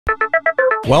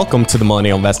Welcome to the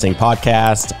Millennial Investing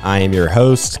Podcast. I am your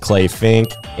host, Clay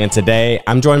Finck, and today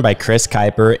I'm joined by Chris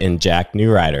Kuiper and Jack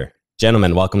Neureuter.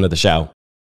 Gentlemen, welcome to the show.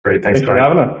 Great, thanks for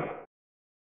having us.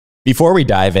 Before we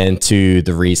dive into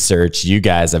the research you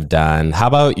guys have done, how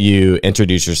about you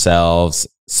introduce yourselves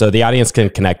so the audience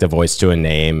can connect a voice to a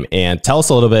name, and tell us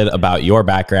a little bit about your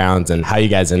backgrounds and how you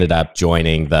guys ended up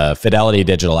joining the Fidelity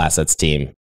Digital Assets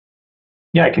team.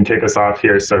 Yeah, I can kick us off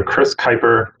here. So Chris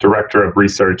Kuiper, Director of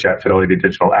Research at Fidelity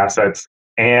Digital Assets.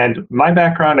 And my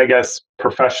background, I guess,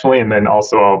 professionally, and then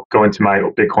also I'll go into my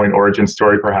Bitcoin origin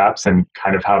story perhaps, and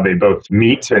kind of how they both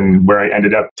meet and where I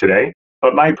ended up today.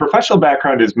 But my professional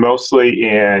background is mostly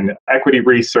in equity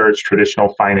research,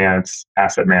 traditional finance,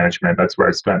 asset management. That's where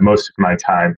I spent most of my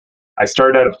time. I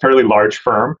started at a fairly large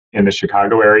firm in the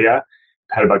Chicago area,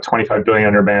 had about $25 billion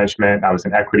under management. I was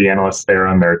an equity analyst there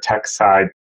on their tech side.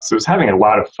 So I was having a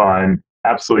lot of fun,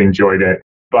 absolutely enjoyed it.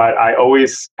 But I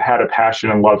always had a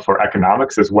passion and love for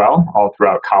economics as well, all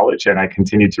throughout college. And I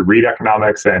continued to read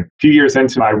economics. And a few years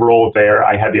into my role there,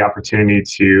 I had the opportunity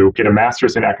to get a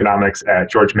master's in economics at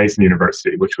George Mason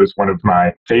University, which was one of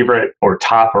my favorite or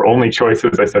top or only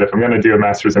choices. I said, if I'm going to do a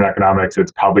master's in economics,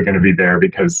 it's probably going to be there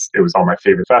because it was all my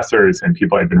favorite professors and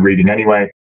people I'd been reading anyway.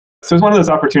 So it was one of those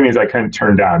opportunities I couldn't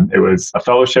turn down. It was a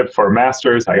fellowship for a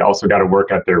master's. I also got to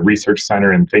work at their research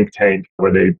center and think tank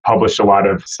where they published a lot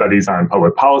of studies on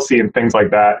public policy and things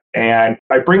like that. And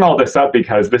I bring all this up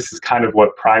because this is kind of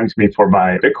what primed me for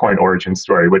my Bitcoin origin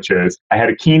story, which is I had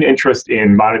a keen interest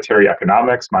in monetary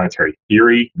economics, monetary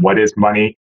theory, what is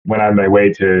money. Went on my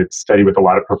way to study with a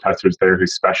lot of professors there who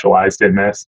specialized in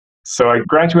this. So I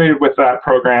graduated with that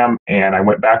program and I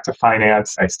went back to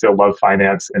finance. I still love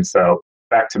finance. And so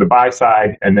back to the buy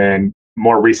side. And then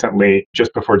more recently,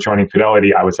 just before joining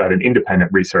Fidelity, I was at an independent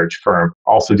research firm,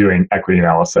 also doing equity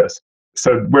analysis.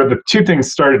 So where the two things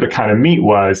started to kind of meet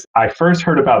was I first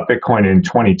heard about Bitcoin in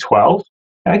 2012.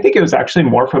 And I think it was actually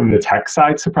more from the tech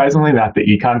side, surprisingly, not the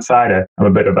econ side. I'm a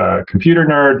bit of a computer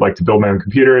nerd, like to build my own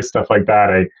computers, stuff like that.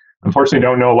 I unfortunately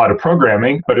don't know a lot of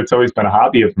programming, but it's always been a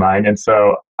hobby of mine. And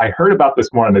so I heard about this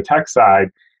more on the tech side.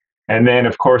 And then,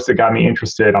 of course, it got me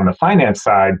interested on the finance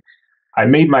side. I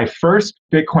made my first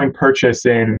Bitcoin purchase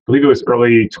in, I believe it was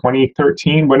early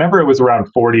 2013. Whenever it was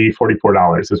around $40,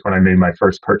 $44 is when I made my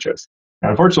first purchase.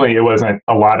 Now, unfortunately, it wasn't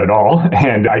a lot at all.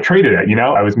 And I traded it.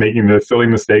 I was making the silly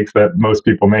mistakes that most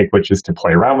people make, which is to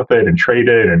play around with it and trade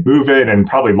it and move it and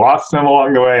probably lost some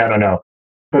along the way. I don't know.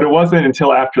 But it wasn't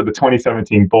until after the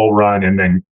 2017 bull run and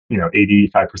then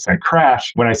 85%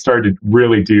 crash when I started to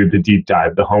really do the deep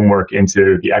dive, the homework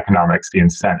into the economics, the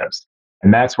incentives.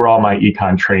 And that's where all my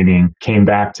econ training came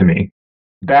back to me.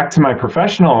 Back to my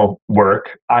professional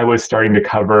work, I was starting to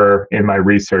cover in my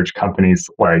research companies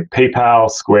like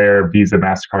PayPal, Square, Visa,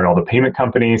 MasterCard, all the payment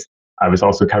companies. I was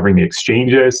also covering the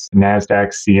exchanges, NASDAQ,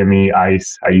 CME,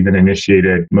 ICE. I even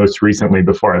initiated most recently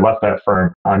before I left that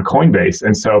firm on Coinbase.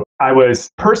 And so I was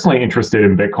personally interested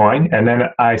in Bitcoin. And then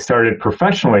I started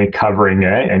professionally covering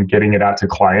it and getting it out to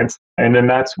clients. And then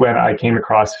that's when I came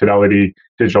across Fidelity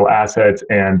Digital Assets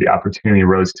and the opportunity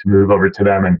arose to move over to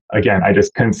them. And again, I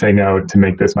just couldn't say no to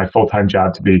make this my full-time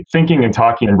job, to be thinking and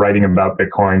talking and writing about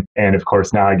Bitcoin. And of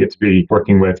course, now I get to be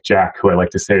working with Jack, who I like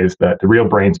to say is the real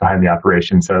brains behind the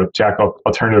operation. So Jack,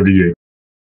 I'll turn it over to you.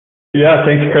 Yeah,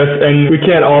 thanks, Chris. And we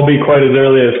can't all be quite as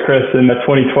early as Chris in the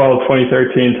 2012,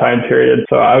 2013 time period.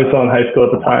 So I was still in high school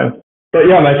at the time. But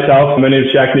yeah, myself, my name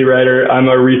is Jack Neureuter. I'm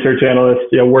a research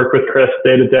analyst, work with Chris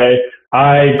day to day.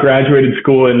 I graduated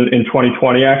school in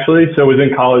 2020, actually. So I was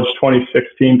in college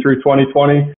 2016 through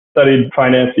 2020, studied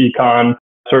finance, econ,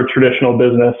 sort of traditional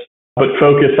business, but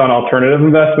focused on alternative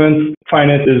investments.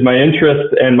 Finance is my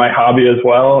interest and my hobby as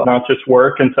well, not just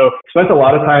work. And so spent a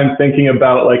lot of time thinking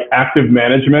about like active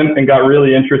management and got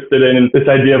really interested in this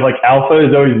idea of like alpha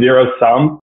is always zero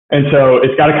sum. And so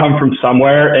it's got to come from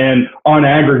somewhere. And on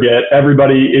aggregate,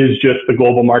 everybody is just the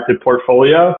global market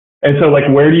portfolio. And so like,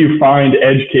 where do you find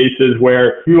edge cases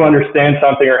where you understand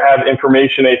something or have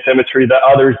information asymmetry that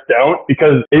others don't?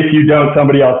 Because if you don't,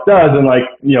 somebody else does. And like,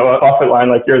 a Buffett line,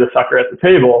 like you're the sucker at the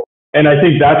table. And I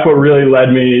think that's what really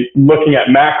led me looking at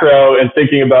macro and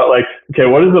thinking about like, okay,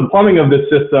 what is the plumbing of this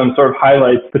system sort of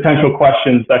highlights potential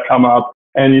questions that come up.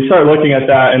 And you start looking at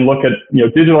that and look at,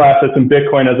 digital assets and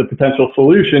Bitcoin as a potential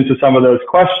solution to some of those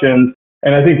questions.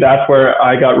 And I think that's where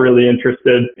I got really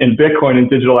interested in Bitcoin and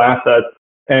digital assets.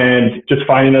 And just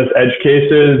finding those edge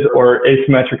cases or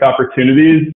asymmetric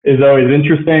opportunities is always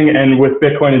interesting. And with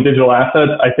Bitcoin and digital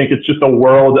assets, I think it's just a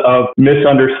world of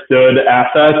misunderstood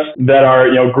assets that are,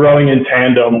 growing in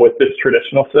tandem with this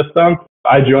traditional system.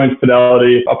 I joined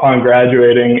Fidelity upon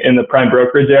graduating in the prime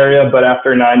brokerage area, but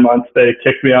after 9 months, they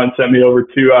kicked me out and sent me over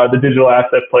to the digital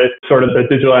asset place, sort of the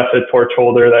digital asset torch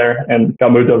holder there, and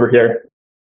got moved over here.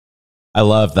 I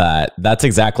love that. That's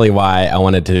exactly why I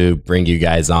wanted to bring you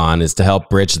guys on, is to help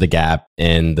bridge the gap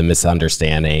in the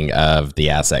misunderstanding of the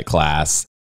asset class.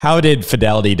 How did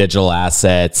Fidelity Digital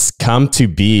Assets come to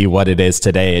be what it is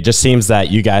today? It just seems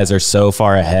that you guys are so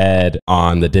far ahead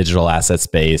on the digital asset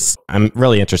space. I'm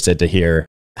really interested to hear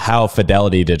how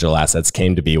Fidelity Digital Assets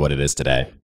came to be what it is today.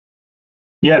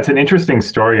 Yeah, it's an interesting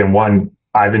story, and one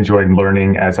I've enjoyed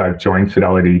learning as I've joined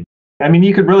Fidelity. I mean,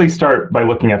 you could really start by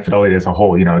looking at Fidelity as a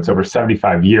whole. You know, it's over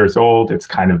 75 years old. It's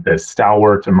kind of this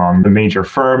stalwart among the major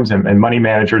firms and money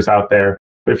managers out there.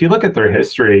 But if you look at their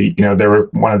history, you know, they were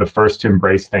one of the first to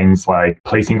embrace things like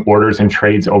placing orders and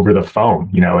trades over the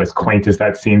phone, you know, as quaint as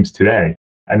that seems today.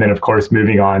 And then, of course,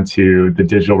 moving on to the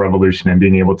digital revolution and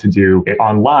being able to do it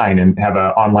online and have an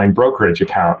online brokerage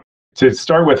account. To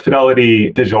start with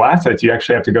Fidelity Digital Assets, you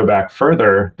actually have to go back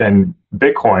further than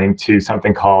Bitcoin to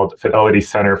something called Fidelity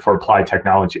Center for Applied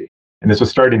Technology. And this was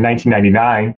started in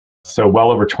 1999, so well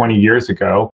over 20 years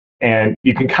ago. And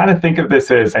you can kind of think of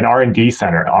this as an R&D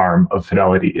center arm of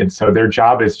Fidelity. And so their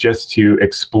job is just to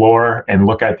explore and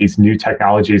look at these new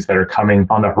technologies that are coming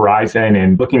on the horizon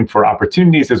and looking for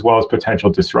opportunities as well as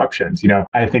potential disruptions. You know,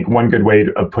 I think one good way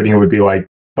of putting it would be like,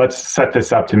 let's set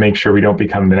this up to make sure we don't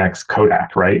become the next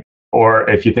Kodak, right? Or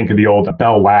if you think of the old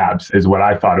Bell Labs is what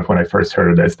I thought of when I first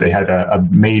heard of this. They had a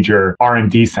major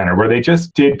R&D center where they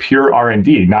just did pure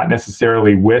R&D, not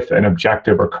necessarily with an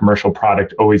objective or commercial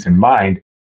product always in mind,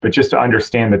 but just to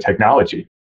understand the technology.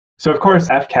 So of course,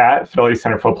 FCAT, Fidelity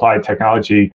Center for Applied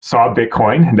Technology, saw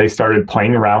Bitcoin and they started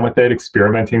playing around with it,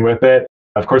 experimenting with it.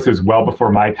 Of course, it was well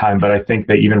before my time, but I think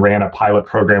they even ran a pilot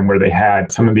program where they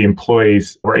had some of the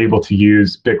employees were able to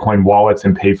use Bitcoin wallets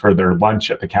and pay for their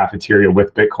lunch at the cafeteria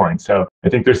with Bitcoin. So I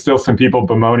think there's still some people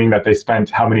bemoaning that they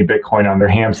spent how many Bitcoin on their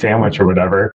ham sandwich or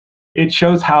whatever. It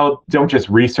shows how don't just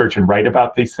research and write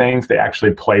about these things, they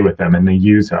actually play with them and they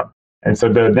use them. And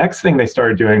so the next thing they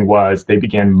started doing was they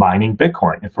began mining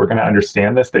Bitcoin. If we're going to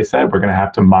understand this, they said, we're going to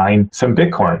have to mine some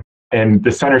Bitcoin. And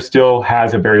the center still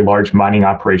has a very large mining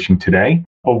operation today.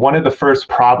 But one of the first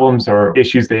problems or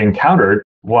issues they encountered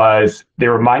was they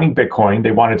were mining Bitcoin,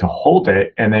 they wanted to hold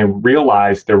it, and they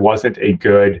realized there wasn't a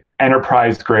good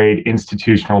enterprise-grade,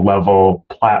 institutional level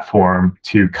platform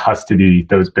to custody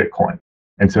those Bitcoin.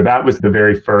 And so that was the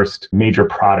very first major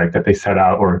product that they set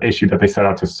out, or issue that they set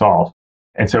out to solve.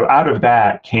 And so out of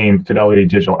that came Fidelity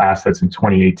Digital Assets in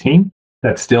 2018.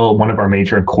 That's still one of our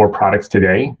major and core products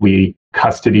today. We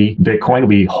custody Bitcoin.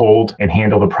 We hold and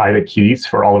handle the private keys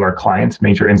for all of our clients,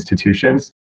 major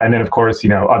institutions. And then, of course, you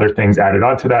know, other things added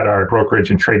onto that are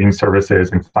brokerage and trading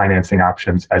services and financing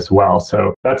options as well.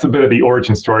 So that's a bit of the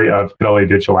origin story of Fidelity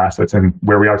Digital Assets and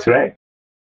where we are today.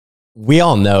 We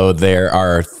all know there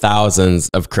are thousands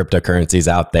of cryptocurrencies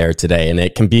out there today, and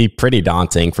it can be pretty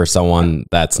daunting for someone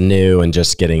that's new and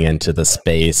just getting into the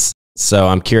space. So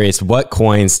I'm curious, what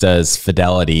coins does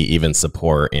Fidelity even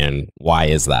support, and why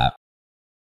is that?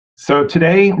 So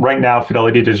today, right now,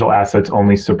 Fidelity Digital Assets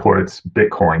only supports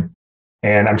Bitcoin.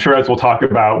 And I'm sure as we'll talk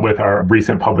about with our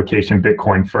recent publication,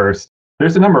 Bitcoin First,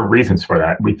 there's a number of reasons for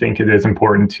that. We think it is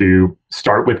important to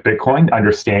start with Bitcoin,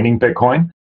 understanding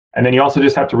Bitcoin. And then you also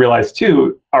just have to realize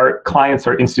too, our clients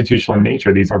are institutional in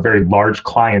nature. These are very large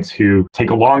clients who take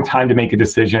a long time to make a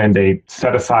decision. They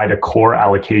set aside a core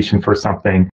allocation for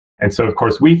something. And so, of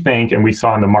course, we think, and we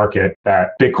saw in the market,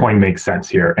 that Bitcoin makes sense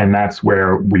here. And that's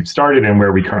where we've started and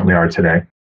where we currently are today.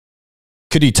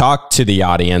 Could you talk to the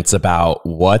audience about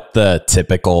what the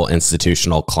typical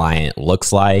institutional client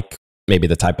looks like, maybe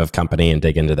the type of company, and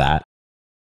dig into that?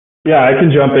 Yeah, I can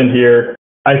jump in here.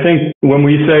 I think when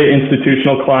we say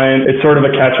institutional client, it's sort of a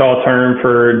catch-all term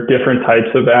for different types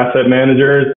of asset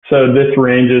managers. So this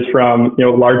ranges from,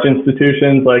 large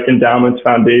institutions like endowments,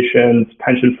 foundations,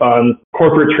 pension funds,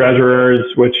 corporate treasurers,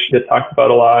 which get talked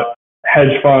about a lot,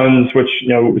 hedge funds, which,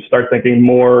 we start thinking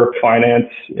more finance,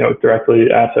 directly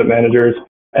asset managers.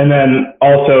 And then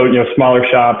also, smaller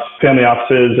shops, family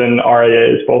offices, and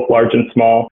RIAs, both large and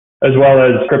small, as well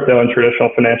as crypto and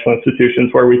traditional financial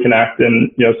institutions where we can act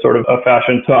in, sort of a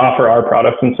fashion to offer our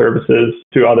products and services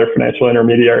to other financial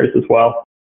intermediaries as well.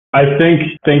 I think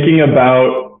thinking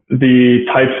about the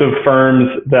types of firms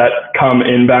that come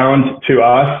inbound to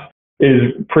us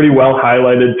is pretty well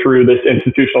highlighted through this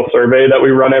institutional survey that we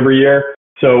run every year.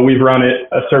 So we've run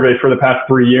a survey for the past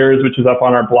 3 years, which is up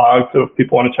on our blog. So if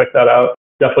people want to check that out,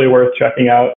 definitely worth checking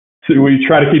out. So we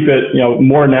try to keep it,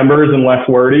 more numbers and less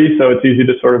wordy, so it's easy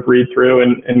to sort of read through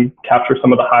and capture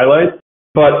some of the highlights.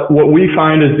 But what we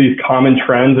find is these common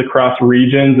trends across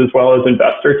regions as well as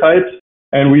investor types.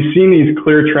 And we've seen these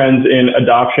clear trends in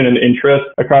adoption and interest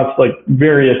across like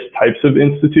various types of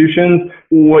institutions.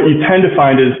 What you tend to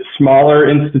find is smaller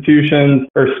institutions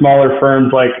or smaller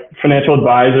firms like financial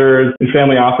advisors and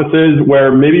family offices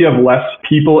where maybe you have less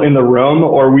people in the room,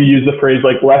 or we use the phrase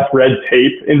like less red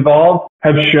tape involved,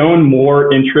 have shown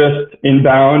more interest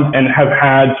inbound and have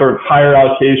had sort of higher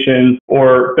allocations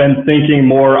or been thinking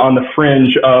more on the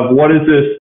fringe of what is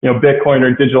this Bitcoin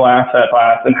or digital asset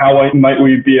class and how might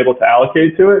we be able to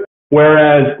allocate to it.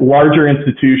 Whereas larger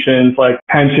institutions like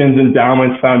pensions,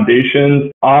 endowments,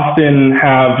 foundations often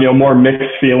have, more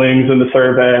mixed feelings in the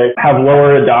survey, have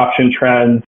lower adoption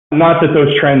trends. Not that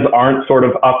those trends aren't sort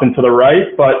of up and to the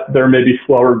right, but there may be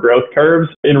slower growth curves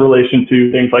in relation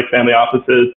to things like family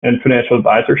offices and financial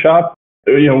advisor shops.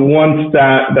 One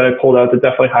stat that I pulled out that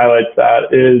definitely highlights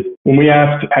that is when we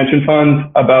asked pension funds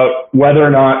about whether or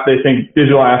not they think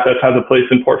digital assets has a place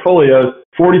in portfolios,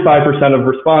 45% of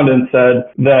respondents said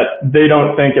that they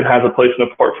don't think it has a place in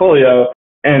a portfolio.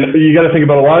 And you got to think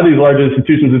about a lot of these large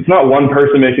institutions. It's not one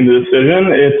person making the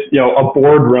decision. It's, a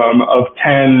boardroom of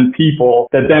 10 people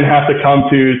that then have to come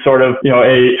to sort of,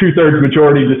 a 2/3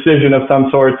 majority decision of some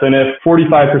sorts. And if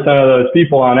 45% of those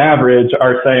people on average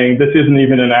are saying this isn't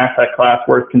even an asset class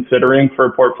worth considering for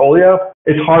a portfolio,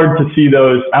 it's hard to see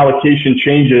those allocation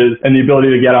changes and the ability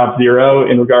to get off zero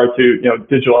in regard to,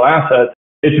 digital assets.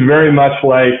 It's very much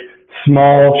like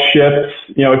small ships.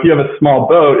 If you have a small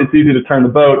boat, it's easy to turn the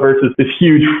boat versus this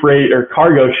huge freight or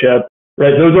cargo ship,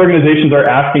 right? Those organizations are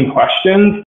asking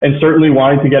questions and certainly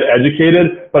wanting to get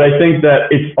educated. But I think that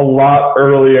it's a lot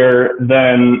earlier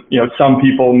than, some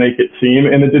people make it seem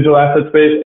in the digital asset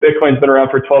space. Bitcoin's been around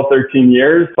for 12, 13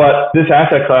 years, but this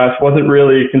asset class wasn't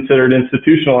really considered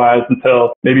institutionalized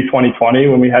until maybe 2020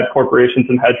 when we had corporations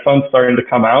and hedge funds starting to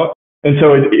come out. And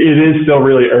so it is still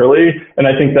really early. And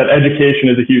I think that education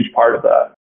is a huge part of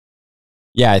that.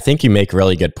 Yeah, I think you make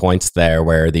really good points there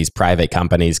where these private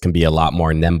companies can be a lot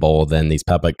more nimble than these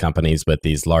public companies with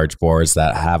these large boards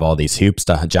that have all these hoops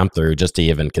to jump through just to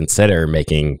even consider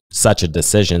making such a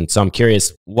decision. So I'm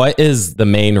curious, what is the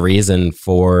main reason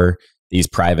for these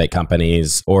private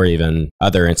companies or even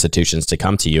other institutions to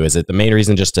come to you? Is it the main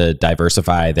reason just to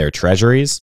diversify their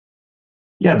treasuries?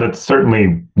 Yeah, that's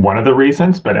certainly one of the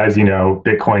reasons. But as you know,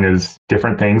 Bitcoin is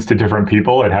different things to different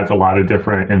people. It has a lot of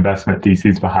different investment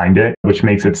theses behind it, which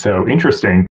makes it so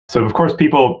interesting. So of course,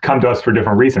 people come to us for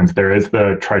different reasons. There is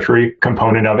the treasury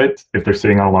component of it, if they're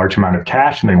sitting on a large amount of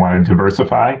cash and they want to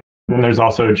diversify. Then there's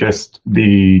also just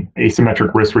the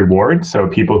asymmetric risk reward. So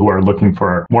people who are looking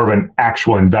for more of an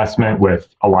actual investment with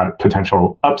a lot of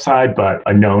potential upside, but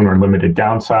a known or limited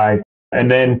downside. And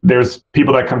then there's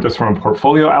people that come to us from a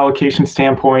portfolio allocation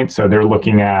standpoint. So they're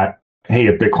looking at, hey,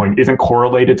 if Bitcoin isn't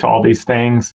correlated to all these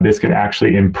things, this could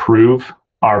actually improve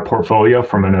our portfolio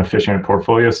from an efficient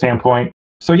portfolio standpoint.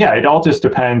 So yeah, it all just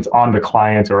depends on the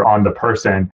client or on the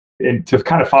person. And to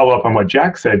kind of follow up on what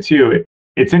Jack said too,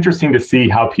 it's interesting to see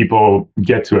how people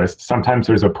get to us. Sometimes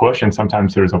there's a push and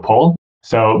sometimes there's a pull.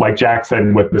 So like Jack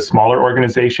said, with the smaller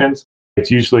organizations, it's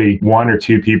usually one or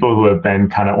two people who have been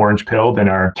kind of orange pilled and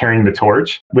are carrying the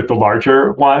torch. With the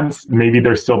larger ones, maybe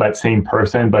they're still that same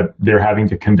person, but they're having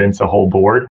to convince a whole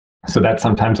board. So that's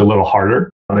sometimes a little harder.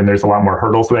 I mean, there's a lot more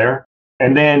hurdles there.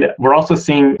 And then we're also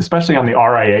seeing, especially on the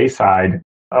RIA side,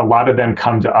 a lot of them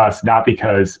come to us not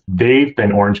because they've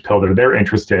been orange pilled or they're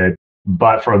interested,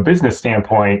 but from a business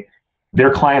standpoint,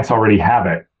 their clients already have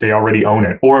it. They already own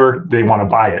it, or they want to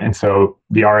buy it. And so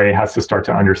the RIA has to start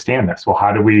to understand this. Well,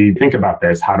 how do we think about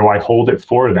this? How do I hold it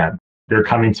for them? They're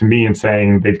coming to me and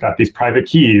saying they've got these private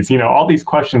keys, all these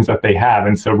questions that they have.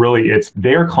 And so really it's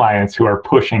their clients who are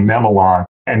pushing them along.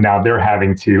 And now they're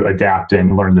having to adapt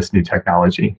and learn this new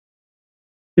technology.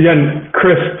 Again,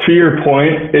 Chris, to your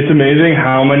point, it's amazing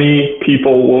how many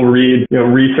people will read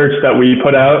research that we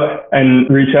put out and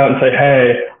reach out and say,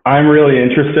 hey, I'm really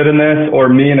interested in this, or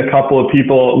me and a couple of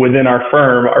people within our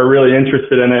firm are really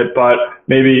interested in it, but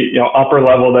maybe upper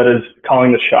level that is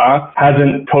calling the shots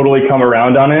hasn't totally come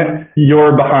around on it.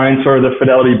 You're behind sort of the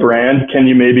Fidelity brand. Can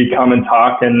you maybe come and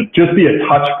talk and just be a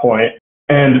touch point?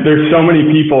 And there's so many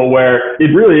people where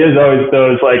it really is always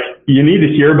those, like, you need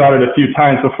to hear about it a few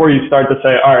times before you start to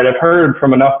say, all right, I've heard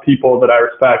from enough people that I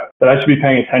respect that I should be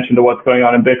paying attention to what's going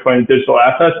on in Bitcoin and digital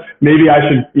assets. Maybe I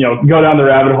should, go down the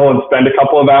rabbit hole and spend a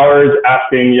couple of hours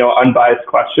asking, unbiased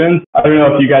questions. I don't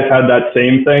know if you guys had that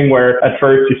same thing where at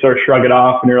first you sort of shrug it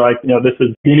off and you're like, this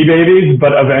is Beanie Babies,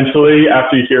 but eventually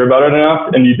after you hear about it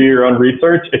enough and you do your own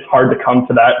research, it's hard to come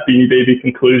to that Beanie Baby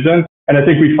conclusion. And I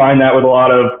think we find that with a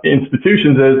lot of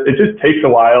institutions is it just takes a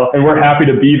while. And we're happy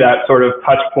to be that sort of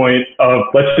touch point of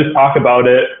let's just talk about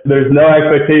it. There's no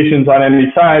expectations on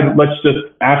any side. Let's just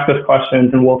ask us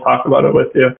questions and we'll talk about it with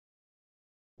you.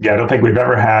 Yeah, I don't think we've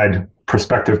ever had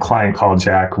prospective client call,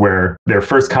 Jack, where their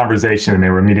first conversation and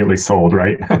they were immediately sold,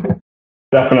 right?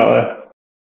 Definitely.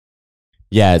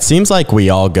 Yeah, it seems like we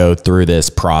all go through this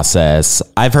process.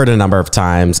 I've heard a number of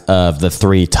times of the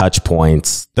 3 touch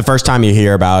points. The first time you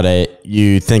hear about it,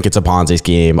 you think it's a Ponzi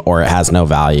scheme or it has no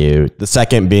value. The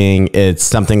second being it's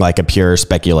something like a pure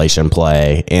speculation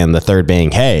play. And the third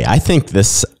being, hey, I think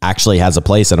this actually has a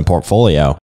place in a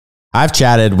portfolio. I've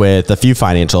chatted with a few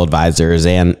financial advisors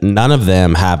and none of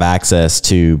them have access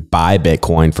to buy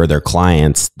Bitcoin for their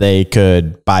clients. They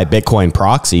could buy Bitcoin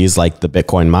proxies like the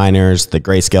Bitcoin miners, the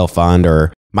Grayscale Fund,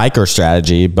 or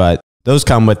MicroStrategy, but those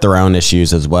come with their own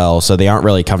issues as well. So they aren't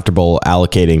really comfortable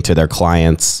allocating to their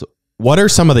clients. What are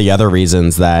some of the other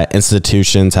reasons that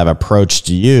institutions have approached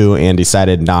you and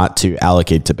decided not to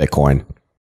allocate to Bitcoin?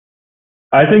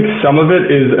 I think some of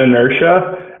it is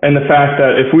inertia. And the fact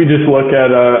that if we just look at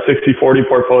a 60-40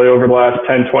 portfolio over the last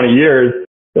 10, 20 years,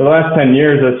 the last 10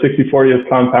 years, a 60-40 has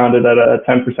compounded at a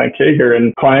 10% CAGR.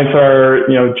 And clients are,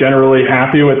 generally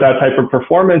happy with that type of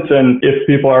performance. And if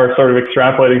people are sort of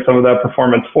extrapolating some of that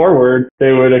performance forward,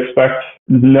 they would expect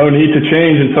no need to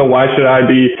change. And so why should I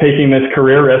be taking this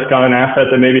career risk on an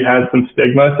asset that maybe has some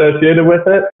stigma associated with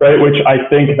it, right? Which I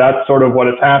think that's sort of what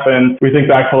has happened. We think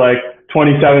back to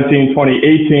 2017,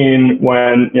 2018,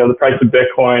 when, the price of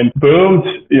Bitcoin boomed,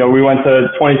 we went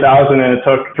to 20,000 and it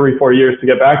took 3-4 years to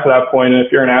get back to that point. And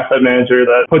if you're an asset manager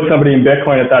that puts somebody in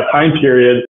Bitcoin at that time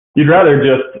period, you'd rather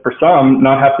just, for some,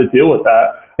 not have to deal with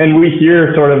that. And we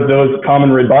hear sort of those common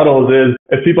rebuttals is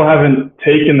if people haven't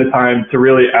taken the time to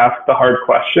really ask the hard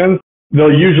questions,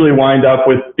 they'll usually wind up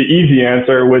with the easy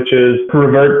answer, which is to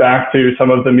revert back to some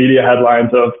of the media headlines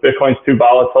of Bitcoin's too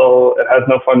volatile, it has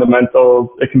no fundamentals,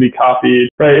 it can be copied,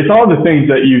 right? It's all the things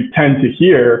that you tend to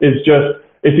hear.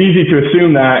 It's easy to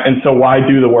assume that, and so why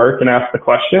do the work and ask the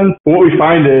questions? But what we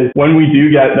find is when we do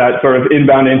get that sort of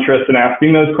inbound interest in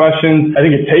asking those questions, I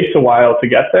think it takes a while to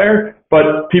get there.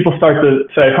 But people start to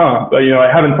say, I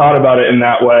haven't thought about it in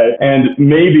that way. And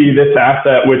maybe this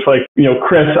asset, which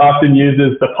Chris often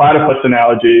uses the platypus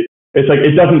analogy, it's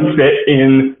it doesn't fit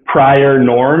in prior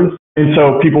norms. And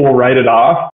so people will write it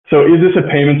off. So is this a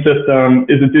payment system?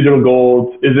 Is it digital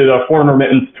gold? Is it a foreign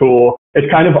remittance tool? It's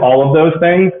kind of all of those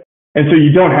things. And so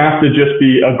you don't have to just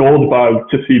be a gold bug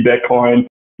to see Bitcoin.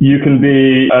 You can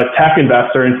be a tech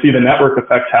investor and see the network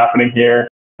effects happening here.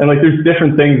 And there's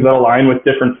different things that align with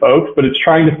different folks, but it's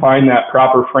trying to find that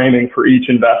proper framing for each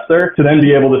investor to then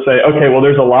be able to say, okay, well,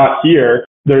 there's a lot here.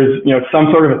 There's,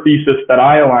 some sort of a thesis that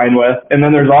I align with. And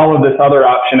then there's all of this other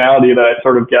optionality that I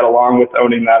sort of get along with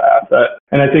owning that asset.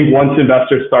 And I think once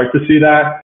investors start to see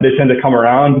that, they tend to come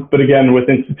around. But again, with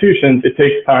institutions, it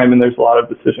takes time and there's a lot of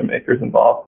decision makers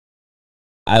involved.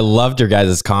 I loved your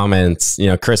guys' comments.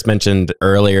 Chris mentioned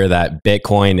earlier that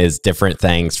Bitcoin is different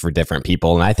things for different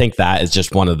people. And I think that is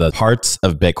just one of the parts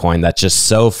of Bitcoin that's just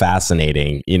so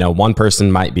fascinating. One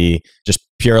person might be just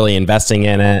purely investing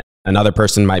in it. Another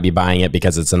person might be buying it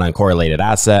because it's an uncorrelated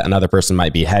asset. Another person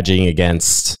might be hedging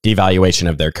against devaluation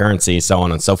of their currency, so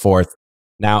on and so forth.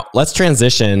 Now, let's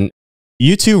transition.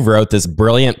 You two wrote this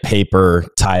brilliant paper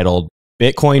titled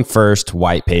Bitcoin First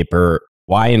White Paper: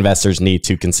 Why Investors Need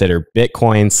to Consider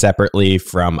Bitcoin Separately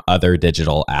from Other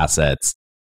Digital Assets.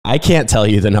 I can't tell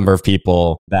you the number of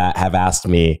people that have asked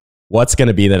me, what's going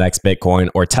to be the next Bitcoin?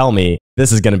 Or tell me,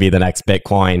 this is going to be the next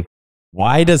Bitcoin.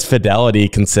 Why does Fidelity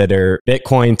consider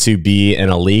Bitcoin to be in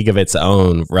a league of its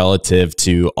own relative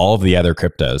to all of the other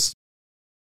cryptos?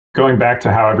 Going back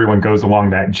to how everyone goes along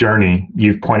that journey,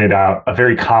 you've pointed out a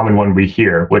very common one we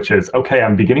hear, which is, okay,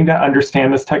 I'm beginning to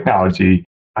understand this technology.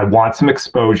 I want some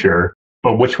exposure.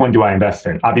 But which one do I invest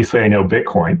in? Obviously, I know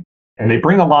Bitcoin. And they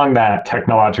bring along that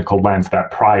technological lens,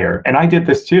 that prior. And I did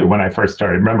this too when I first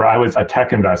started. Remember, I was a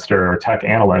tech investor or tech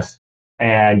analyst.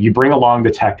 And you bring along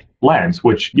the tech lens,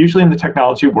 which usually in the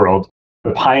technology world, the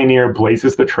pioneer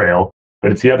blazes the trail,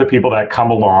 but it's the other people that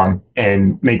come along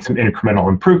and make some incremental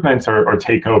improvements or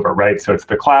take over, right? So it's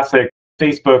the classic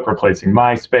Facebook replacing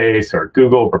MySpace or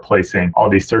Google replacing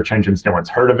all these search engines no one's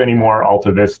heard of anymore,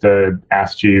 Alta Vista,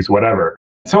 Ask Jeeves, whatever.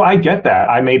 So I get that.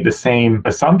 I made the same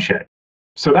assumption.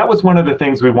 So that was one of the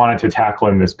things we wanted to tackle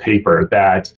in this paper,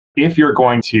 that if you're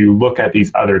going to look at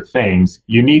these other things,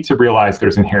 you need to realize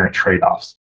there's inherent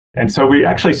trade-offs. And so we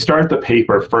actually start the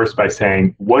paper first by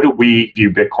saying, what do we view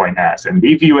Bitcoin as? And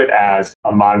we view it as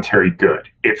a monetary good.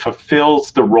 It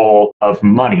fulfills the role of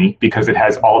money because it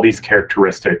has all these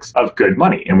characteristics of good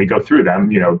money. And we go through them.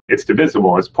 It's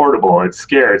divisible, it's portable, it's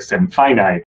scarce and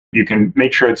finite. You can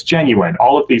make sure it's genuine.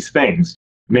 All of these things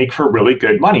make for really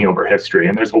good money over history.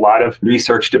 And there's a lot of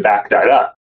research to back that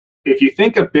up. If you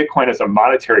think of Bitcoin as a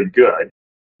monetary good,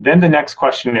 then the next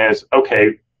question is,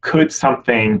 okay, could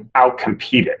something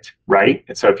outcompete it, right?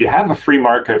 And so if you have a free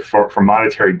market for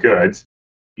monetary goods,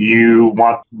 you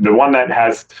want the one that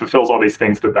fulfills all these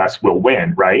things the best will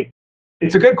win, right?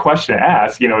 It's a good question to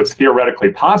ask. It's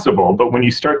theoretically possible, but when you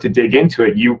start to dig into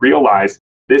it, you realize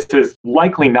this is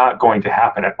likely not going to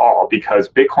happen at all because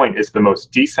Bitcoin is the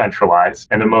most decentralized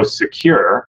and the most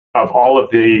secure of all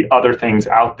of the other things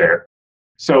out there.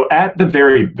 So at the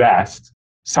very best,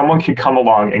 someone can come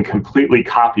along and completely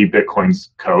copy Bitcoin's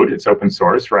code. It's open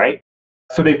source, right?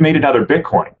 So they've made another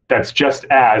Bitcoin that's just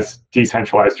as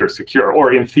decentralized or secure,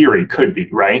 or in theory could be,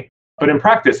 right? But in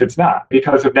practice, it's not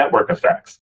because of network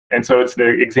effects. And so it's the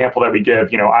example that we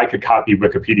give, I could copy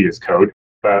Wikipedia's code,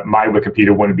 but my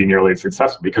Wikipedia wouldn't be nearly as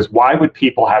successful because why would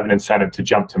people have an incentive to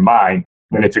jump to mine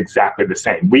when it's exactly the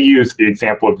same? We use the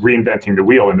example of reinventing the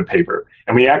wheel in the paper.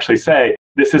 And we actually say,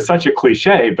 this is such a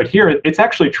cliche, but here it's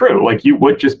actually true. Like you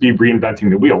would just be reinventing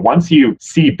the wheel. Once you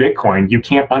see Bitcoin, you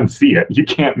can't unsee it. You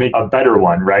can't make a better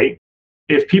one, right?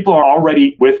 If people are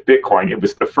already with Bitcoin, it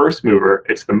was the first mover,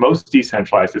 it's the most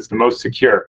decentralized, it's the most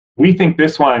secure. We think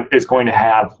this one is going to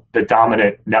have the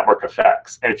dominant network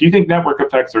effects. And if you think network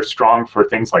effects are strong for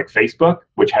things like Facebook,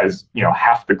 which has,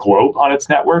 half the globe on its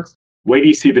networks, wait till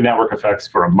you see the network effects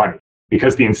for money,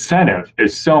 because the incentive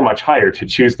is so much higher to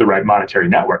choose the right monetary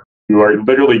network. You are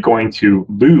literally going to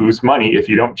lose money if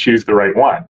you don't choose the right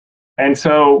one. And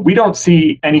so we don't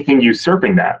see anything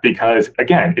usurping that because,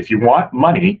 again, if you want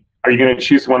money, are you going to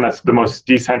choose one that's the most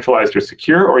decentralized or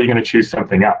secure, or are you going to choose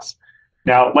something else?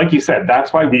 Now, like you said,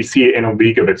 that's why we see it in a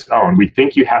league of its own. We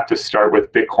think you have to start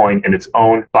with Bitcoin in its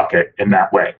own bucket in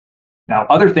that way. Now,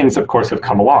 other things, of course, have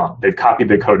come along. They've copied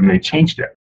the code and they changed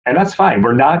it. And that's fine.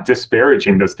 We're not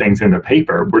disparaging those things in the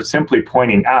paper. We're simply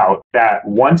pointing out that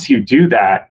once you do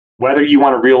that, whether you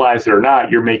want to realize it or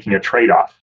not, you're making a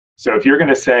trade-off. So if you're going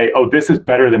to say, oh, this is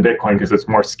better than Bitcoin because it's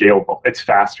more scalable, it's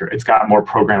faster, it's got more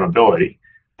programmability,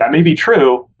 that may be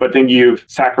true, but then you've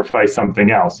sacrificed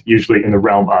something else, usually in the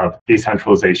realm of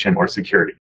decentralization or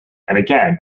security. And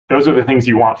again, those are the things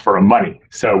you want for money.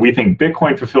 So we think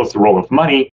Bitcoin fulfills the role of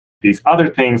money. These other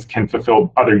things can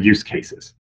fulfill other use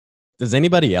cases. Does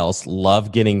anybody else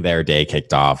love getting their day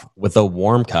kicked off with a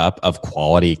warm cup of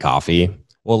quality coffee?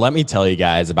 Well, let me tell you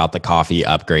guys about the coffee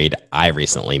upgrade I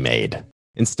recently made.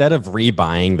 Instead of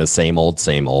rebuying the same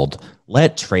old,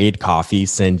 let Trade Coffee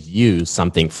send you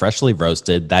something freshly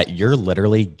roasted that you're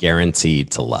literally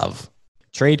guaranteed to love.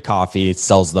 Trade Coffee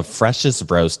sells the freshest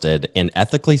roasted and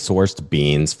ethically sourced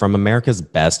beans from America's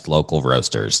best local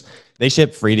roasters. They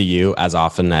ship free to you as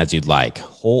often as you'd like,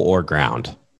 whole or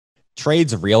ground.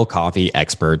 Trade's real coffee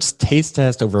experts taste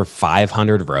test over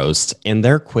 500 roasts, and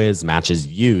their quiz matches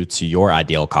you to your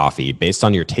ideal coffee based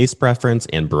on your taste preference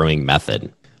and brewing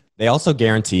method. They also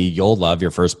guarantee you'll love your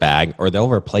first bag or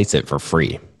they'll replace it for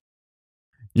free.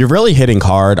 You're really hitting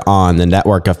hard on the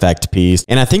network effect piece,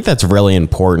 and I think that's really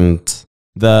important.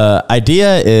 The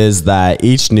idea is that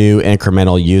each new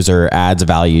incremental user adds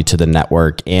value to the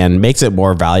network and makes it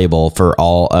more valuable for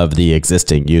all of the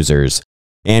existing users.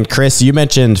 And Chris, you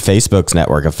mentioned Facebook's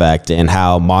network effect and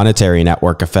how monetary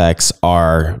network effects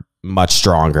are much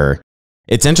stronger.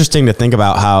 It's interesting to think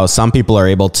about how some people are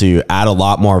able to add a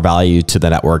lot more value to the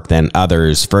network than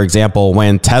others. For example,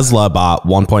 when Tesla bought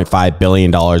 $1.5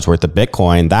 billion worth of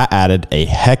Bitcoin, that added a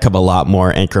heck of a lot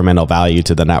more incremental value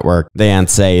to the network than,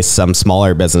 say, some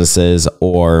smaller businesses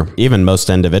or even most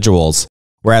individuals.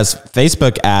 Whereas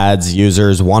Facebook adds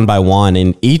users one by one,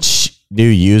 and each new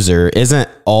user isn't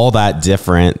all that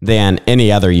different than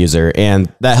any other user. And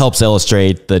that helps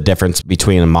illustrate the difference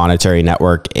between a monetary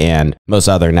network and most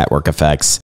other network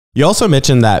effects. You also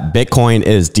mentioned that Bitcoin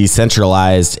is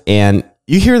decentralized, and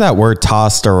you hear that word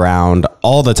tossed around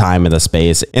all the time in the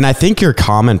space. And I think your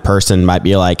common person might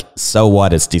be like, so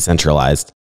what, it's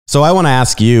decentralized. So I want to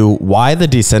ask you why the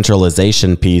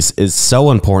decentralization piece is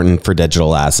so important for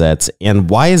digital assets, and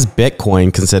why is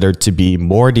Bitcoin considered to be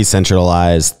more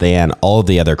decentralized than all of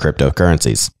the other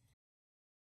cryptocurrencies?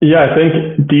 Yeah, I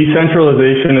think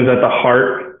decentralization is at the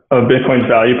heart of Bitcoin's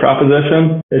value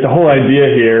proposition. The whole idea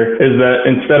here is that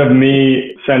instead of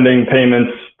me sending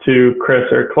payments to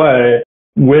Chris or Clay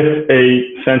with a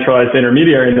centralized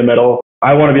intermediary in the middle,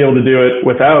 I want to be able to do it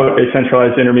without a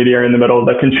centralized intermediary in the middle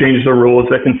that can change the rules,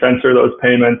 that can censor those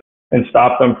payments and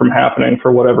stop them from happening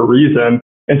for whatever reason.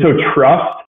 And so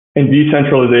trust and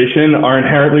decentralization are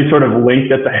inherently sort of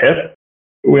linked at the hip,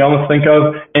 we almost think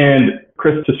of. And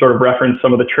Chris, to sort of reference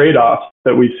some of the trade-offs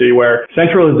that we see where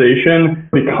centralization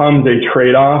becomes a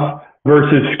trade-off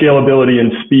versus scalability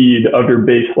and speed of your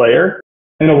base layer.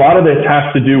 And a lot of this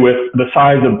has to do with the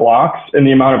size of blocks and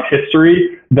the amount of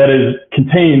history that is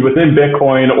contained within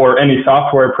Bitcoin or any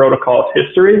software protocol's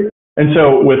history. And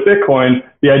so with Bitcoin,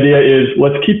 the idea is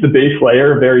let's keep the base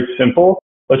layer very simple.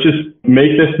 Let's just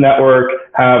make this network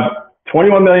have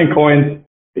 21 million coins,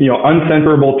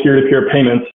 uncensorable peer-to-peer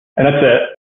payments, and that's it.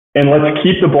 And let's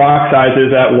keep the block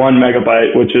sizes at 1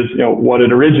 megabyte, which is what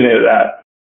it originated at.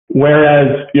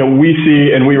 Whereas, we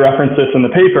see, and we reference this in the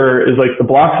paper, is like the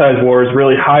block size wars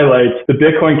really highlights the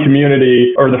Bitcoin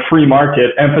community or the free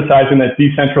market emphasizing that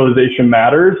decentralization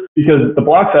matters, because the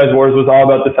block size wars was all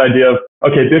about this idea of,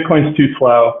 okay, Bitcoin's too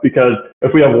slow because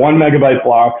if we have 1 megabyte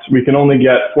blocks, we can only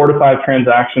get 4 to 5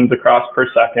 transactions across per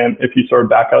second if you sort of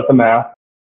back out the math.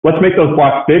 Let's make those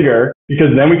blocks bigger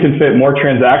because then we can fit more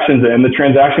transactions in. The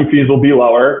transaction fees will be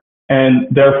lower. And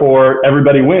therefore,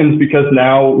 everybody wins because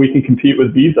now we can compete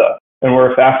with Visa and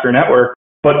we're a faster network.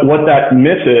 But what that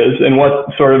misses and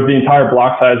what sort of the entire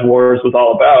block size wars was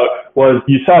all about was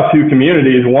you saw two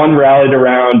communities. One rallied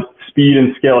around speed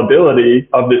and scalability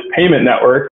of this payment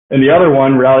network, and the other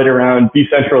one rallied around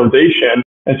decentralization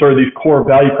and sort of these core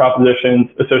value propositions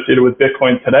associated with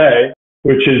Bitcoin today,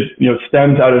 which is,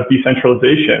 stems out of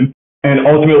decentralization. And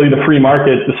ultimately, the free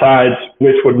market decides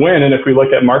which would win. And if we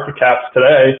look at market caps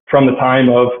today, from the time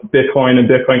of Bitcoin and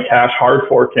Bitcoin Cash hard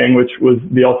forking, which was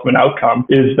the ultimate outcome,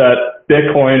 is that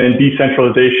Bitcoin and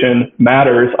decentralization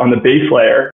matters on the base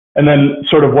layer. And then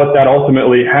sort of what that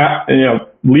ultimately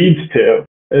leads to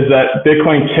is that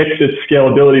Bitcoin kicks its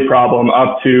scalability problem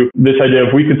up to this idea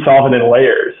of we could solve it in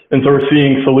layers. And so we're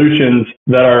seeing solutions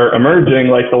that are emerging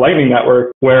like the Lightning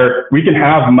Network, where we can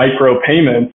have micro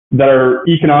payments that are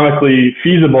economically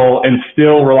feasible and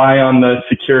still rely on the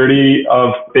security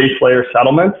of base layer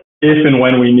settlements if and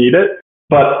when we need it.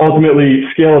 But ultimately,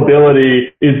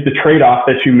 scalability is the trade-off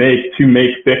that you make to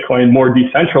make Bitcoin more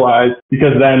decentralized,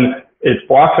 because then its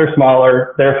blocks are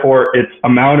smaller, therefore its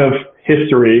amount of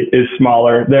history is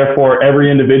smaller, therefore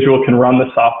every individual can run the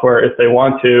software if they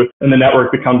want to, and the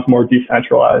network becomes more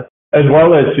decentralized. As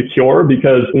well as secure,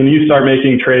 because when you start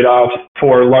making trade-offs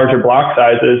for larger block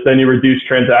sizes, then you reduce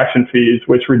transaction fees,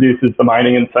 which reduces the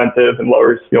mining incentive and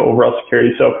lowers overall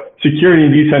security. So security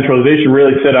and decentralization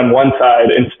really sit on one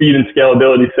side, and speed and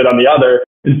scalability sit on the other.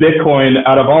 And Bitcoin,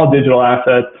 out of all digital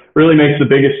assets, really makes the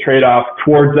biggest trade-off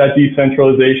towards that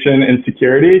decentralization and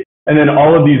security. And then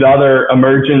all of these other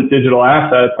emergent digital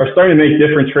assets are starting to make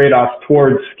different trade-offs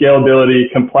towards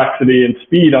scalability, complexity, and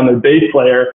speed on their base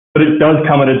layer. But it does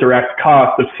come at a direct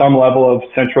cost of some level of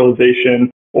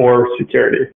centralization or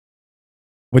security.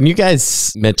 When you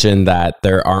guys mentioned that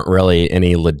there aren't really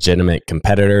any legitimate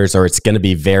competitors, or it's going to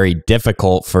be very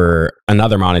difficult for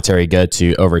another monetary good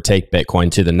to overtake Bitcoin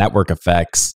to the network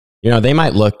effects, they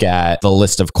might look at the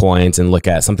list of coins and look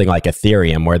at something like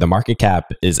Ethereum, where the market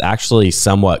cap is actually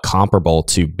somewhat comparable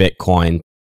to Bitcoin.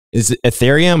 Is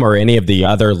Ethereum or any of the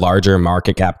other larger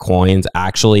market cap coins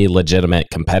actually legitimate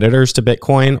competitors to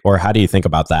Bitcoin, or how do you think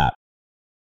about that?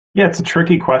 Yeah, it's a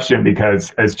tricky question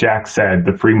because, as Jack said,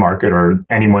 the free market or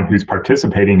anyone who's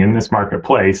participating in this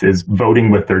marketplace is voting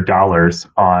with their dollars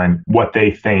on what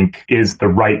they think is the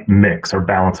right mix or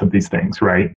balance of these things,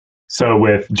 right? So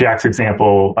with Jack's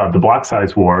example of the block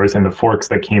size wars and the forks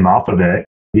that came off of it,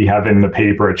 we have in the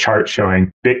paper a chart showing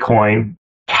Bitcoin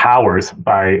towers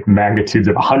by magnitudes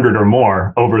of 100 or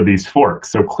more over these forks.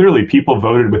 So clearly people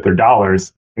voted with their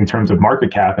dollars in terms of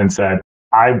market cap and said,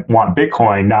 I want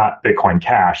Bitcoin, not Bitcoin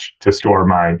Cash, to store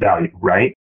my value,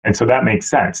 right? And so that makes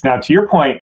sense. Now, to your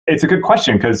point, it's a good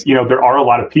question because, there are a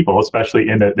lot of people, especially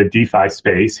in the DeFi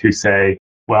space, who say,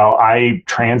 well, I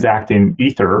transact in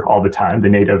Ether all the time, the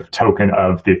native token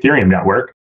of the Ethereum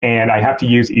network, and I have to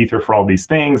use Ether for all these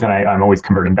things, and I'm always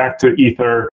converting back to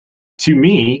Ether. To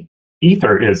me,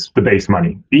 Ether is the base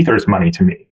money. Ether's money to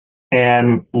me.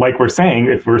 And like we're saying,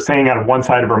 if we're saying out of one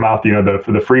side of our mouth,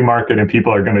 for the free market and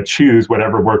people are going to choose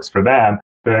whatever works for them,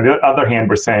 but on the other hand,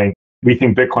 we're saying we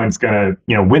think Bitcoin's going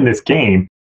to, win this game.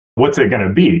 What's it going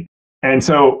to be? And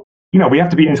so, we have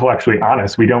to be intellectually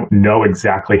honest. We don't know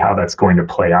exactly how that's going to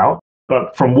play out.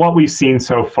 But from what we've seen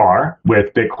so far,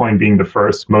 with Bitcoin being the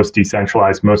first, most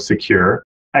decentralized, most secure,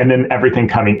 and then everything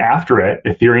coming after it,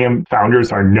 Ethereum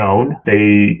founders are known.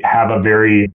 They have a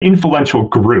very influential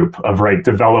group of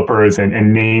developers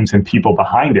and names and people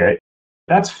behind it.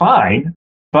 That's fine,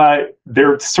 but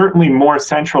they're certainly more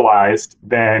centralized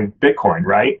than Bitcoin,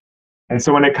 right? And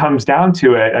so when it comes down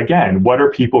to it, again, what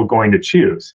are people going to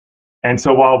choose? And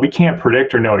so while we can't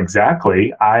predict or know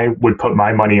exactly, I would put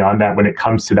my money on that when it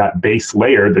comes to that base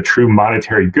layer, the true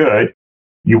monetary good.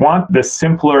 You want the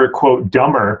simpler, quote,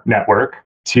 dumber network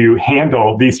to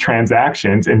handle these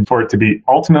transactions and for it to be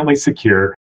ultimately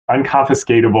secure,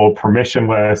 unconfiscatable,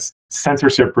 permissionless,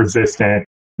 censorship resistant.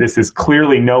 This is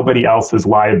clearly nobody else's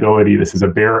liability. This is a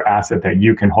bearer asset that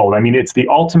you can hold. I mean, it's the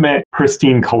ultimate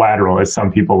pristine collateral, as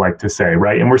some people like to say,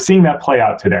 right? And we're seeing that play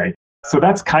out today. So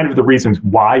that's kind of the reasons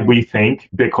why we think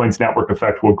Bitcoin's network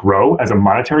effect will grow as a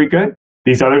monetary good.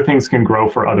 These other things can grow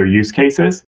for other use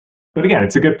cases. But again,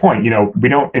 it's a good point. We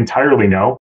don't entirely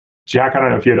know. Jack, I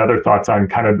don't know if you had other thoughts on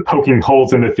kind of poking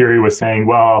holes in the theory with saying,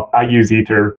 well, I use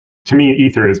Ether. To me,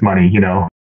 Ether is money,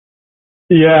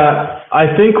 Yeah,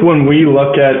 I think when we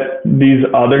look at these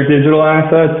other digital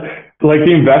assets, like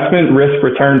the investment risk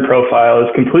return profile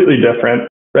is completely different,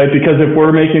 right? Because if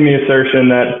we're making the assertion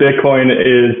that Bitcoin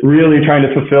is really trying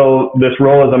to fulfill this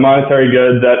role as a monetary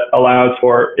good that allows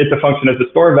for it to function as a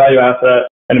store of value asset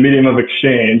and a medium of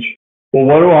exchange, well,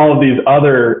 what do all of these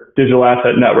other digital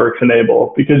asset networks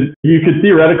enable? Because you could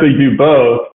theoretically do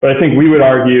both, but I think we would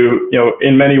argue,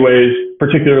 in many ways,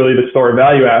 particularly the store of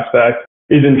value aspect,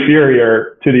 is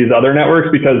inferior to these other networks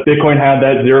because Bitcoin had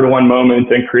that 0 to 1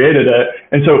 moment and created it.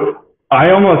 And so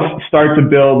I almost start to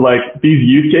build like these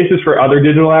use cases for other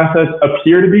digital assets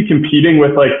appear to be competing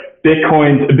with like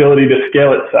Bitcoin's ability to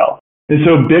scale itself. And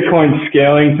so Bitcoin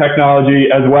scaling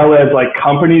technology, as well as like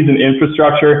companies and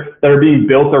infrastructure that are being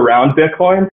built around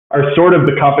Bitcoin, are sort of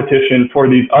the competition for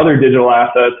these other digital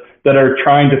assets that are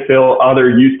trying to fill other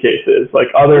use cases, like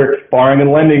other borrowing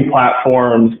and lending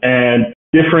platforms and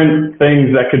different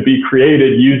things that could be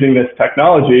created using this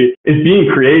technology is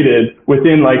being created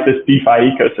within like this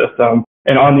DeFi ecosystem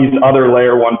and on these other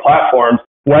layer one platforms.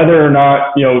 Whether or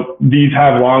not, these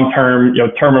have long-term,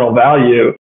 terminal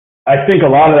value, I think a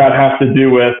lot of that has to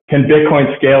do with, can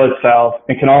Bitcoin scale itself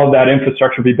and can all of that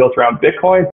infrastructure be built around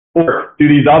Bitcoin? Or do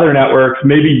these other networks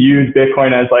maybe use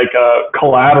Bitcoin as like a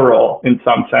collateral in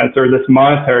some sense, or this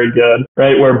monetary good,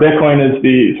 right? Where Bitcoin is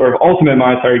the sort of ultimate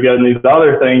monetary good and these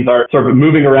other things are sort of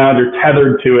moving around or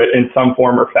tethered to it in some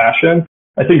form or fashion.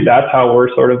 I think that's how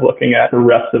we're sort of looking at the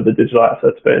rest of the digital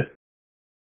asset space.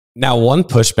 Now, one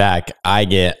pushback I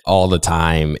get all the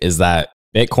time is that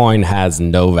Bitcoin has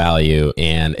no value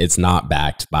and it's not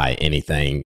backed by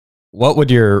anything. What would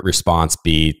your response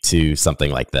be to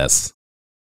something like this?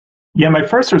 Yeah, my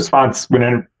first response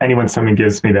when someone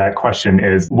gives me that question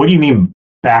is, what do you mean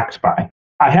backed by?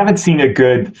 I haven't seen a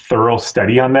good, thorough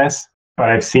study on this, but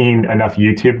I've seen enough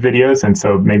YouTube videos. And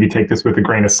so maybe take this with a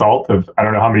grain of salt I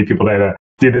don't know how many people they had to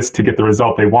do this to get the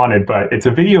result they wanted, but it's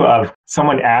a video of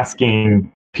someone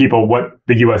asking people what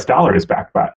the US dollar is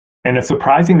backed by. And a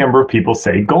surprising number of people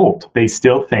say gold. They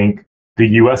still think the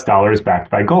US dollar is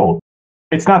backed by gold.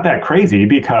 It's not that crazy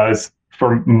because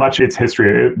for much of its history,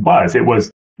 it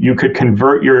was you could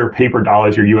convert your paper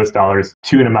dollars, your US dollars,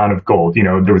 to an amount of gold.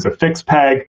 There was a fixed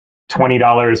peg, $20,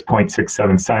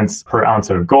 0.67 cents per ounce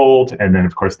of gold. And then,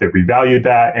 of course, they revalued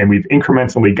that. And we've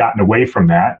incrementally gotten away from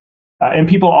that. And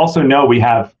people also know we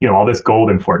have, all this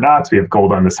gold in Fort Knox. We have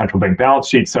gold on the central bank balance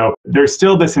sheet. So there's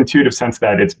still this intuitive sense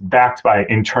that it's backed by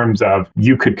in terms of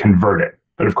you could convert it.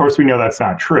 But of course, we know that's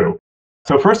not true.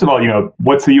 So first of all,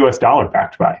 what's the US dollar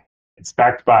backed by? It's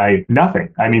backed by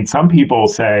nothing. I mean, some people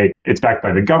say it's backed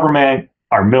by the government,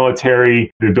 our military,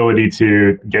 the ability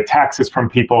to get taxes from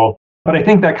people. But I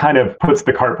think that kind of puts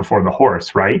the cart before the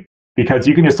horse, right? Because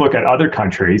you can just look at other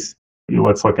countries.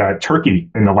 Let's look at Turkey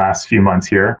in the last few months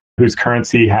here, whose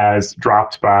currency has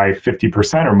dropped by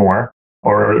 50% or more,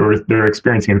 or they're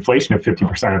experiencing inflation of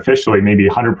 50% officially, maybe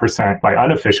 100% by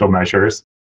unofficial measures.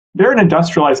 They're an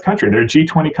industrialized country. They're a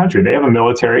G20 country. They have a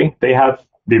military. They have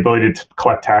the ability to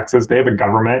collect taxes. They have a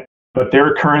government, but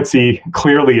their currency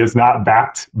clearly is not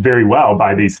backed very well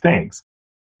by these things.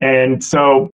 And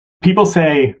so people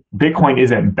say Bitcoin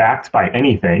isn't backed by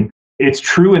anything. It's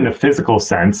true in the physical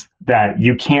sense that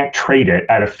you can't trade it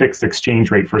at a fixed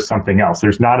exchange rate for something else.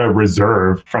 There's not a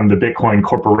reserve from the Bitcoin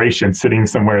corporation sitting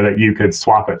somewhere that you could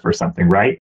swap it for something,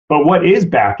 right? But what is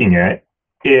backing it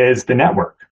is the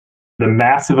network. The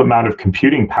massive amount of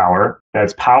computing power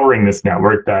that's powering this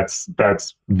network, that's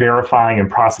verifying and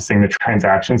processing the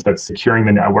transactions, that's securing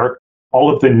the network.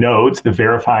 All of the nodes, the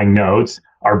verifying nodes,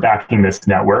 are backing this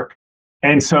network.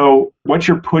 And so what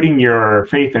you're putting your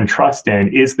faith and trust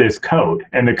in is this code.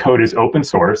 And the code is open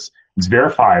source, it's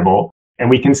verifiable, and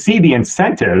we can see the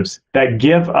incentives that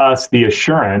give us the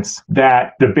assurance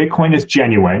that the Bitcoin is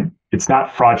genuine, it's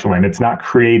not fraudulent, it's not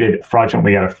created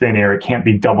fraudulently out of thin air, it can't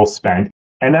be double spent,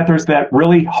 and that there's that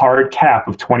really hard cap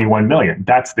of 21 million.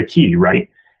 That's the key, right?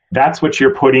 That's what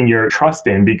you're putting your trust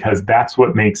in, because that's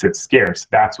what makes it scarce.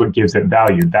 That's what gives it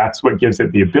value. That's what gives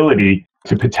it the ability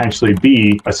to potentially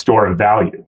be a store of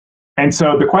value. And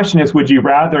so the question is, would you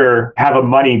rather have a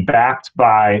money backed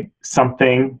by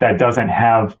something that doesn't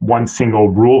have one single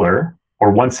ruler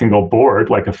or one single board,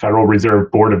 like a Federal Reserve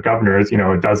Board of Governors,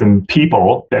 a dozen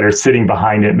people that are sitting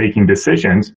behind it making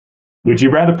decisions? Would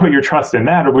you rather put your trust in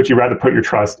that, or would you rather put your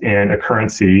trust in a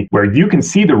currency where you can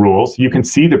see the rules, you can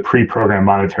see the pre-programmed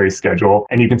monetary schedule,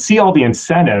 and you can see all the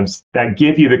incentives that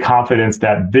give you the confidence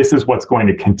that this is what's going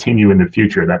to continue in the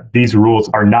future, that these rules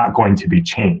are not going to be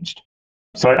changed?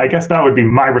 So I guess that would be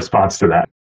my response to that.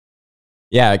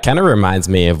 Yeah, it kind of reminds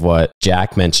me of what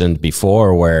Jack mentioned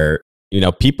before, where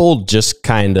people just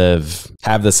kind of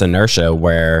have this inertia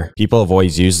where people have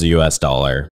always used the US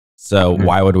dollar. So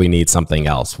why would we need something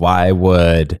else? Why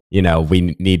would,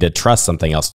 we need to trust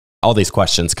something else? All these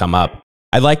questions come up.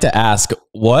 I'd like to ask,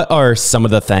 what are some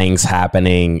of the things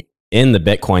happening in the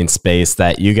Bitcoin space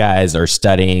that you guys are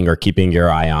studying or keeping your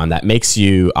eye on that makes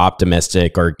you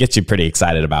optimistic or gets you pretty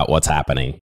excited about what's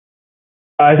happening?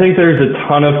 I think there's a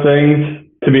ton of things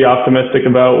to be optimistic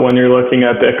about when you're looking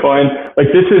at Bitcoin. Like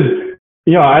this is,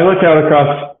 I look out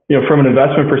across, from an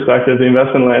investment perspective, the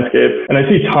investment landscape, and I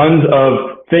see tons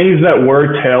of things that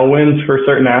were tailwinds for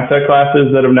certain asset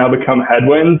classes that have now become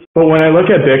headwinds. But when I look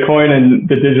at Bitcoin and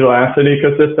the digital asset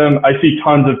ecosystem, I see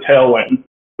tons of tailwinds.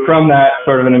 From that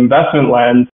sort of an investment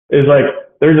lens is like,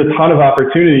 there's a ton of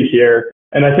opportunity here.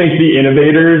 And I think the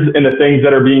innovators and the things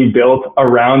that are being built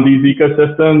around these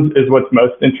ecosystems is what's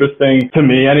most interesting to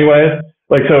me anyway.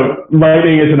 Like, so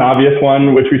Lightning is an obvious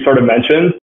one, which we sort of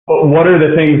mentioned. But what are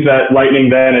the things that Lightning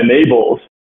then enables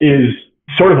is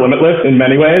sort of limitless in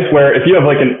many ways, where if you have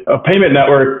like a payment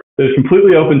network that is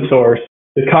completely open source,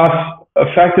 it costs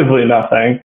effectively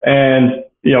nothing and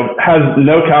has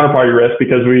no counterparty risk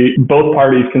because both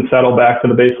parties can settle back to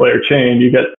the base layer chain.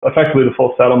 You get effectively the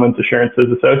full settlement assurances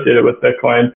associated with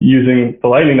Bitcoin using the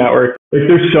Lightning Network. Like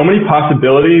there's so many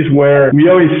possibilities where we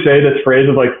always say this phrase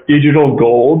of like digital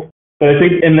gold. But I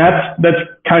think, and that's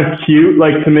kind of cute,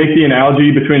 like to make the analogy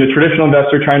between a traditional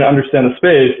investor trying to understand the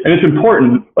space. And it's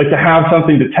important, like to have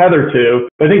something to tether to.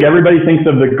 But I think everybody thinks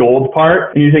of the gold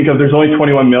part and you think of there's only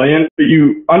 21 million, but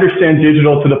you understand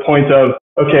digital to the point of,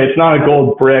 okay, it's not a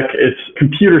gold brick, it's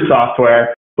computer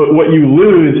software. But what you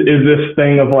lose is this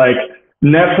thing of like,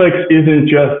 Netflix isn't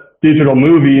just digital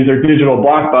movies or digital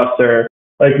blockbuster.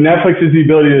 Like Netflix is the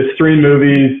ability to stream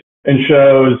movies and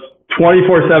shows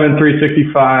 24/7,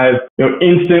 365,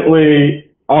 instantly,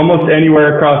 almost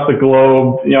anywhere across the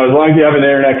globe, as long as you have an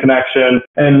internet connection.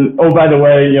 And oh, by the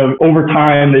way, over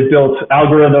time, they built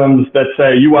algorithms that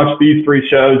say, you watch these 3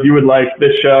 shows, you would like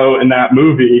this show and that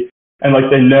movie. And like,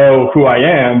 they know who I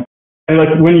am. And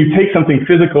like, when you take something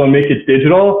physical and make it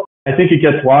digital, I think it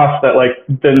gets lost that like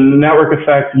the network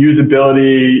effect,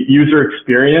 usability, user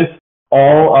experience,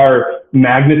 all are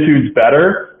magnitudes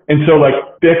better. And so like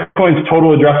Bitcoin's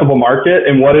total addressable market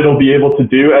and what it'll be able to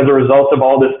do as a result of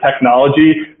all this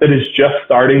technology that is just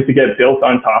starting to get built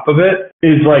on top of it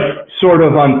is like sort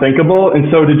of unthinkable. And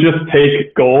so to just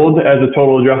take gold as a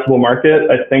total addressable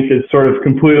market, I think is sort of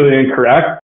completely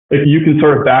incorrect. Like you can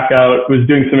sort of back out, was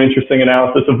doing some interesting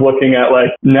analysis of looking at like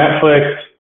Netflix,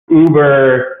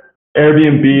 Uber,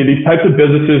 Airbnb, these types of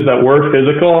businesses that were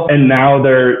physical and now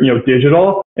they're,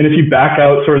 digital. And if you back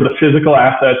out sort of the physical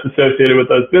assets associated with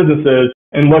those businesses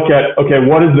and look at, okay,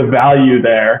 what is the value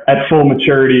there at full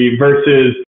maturity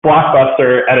versus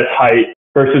Blockbuster at its height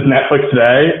versus Netflix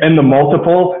today, and the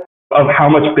multiple of how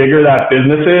much bigger that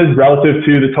business is relative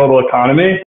to the total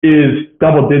economy is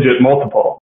double-digit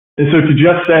multiple. And so to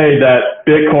just say that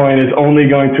Bitcoin is only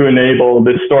going to enable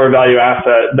this store of value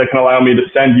asset that can allow me to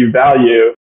send you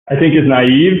value, I think is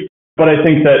naive. But I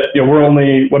think that we're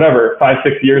only,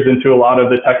 5-6 years into a lot of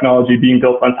the technology being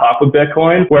built on top of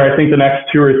Bitcoin, where I think the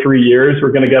next 2 or 3 years,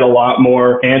 we're going to get a lot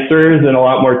more answers and a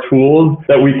lot more tools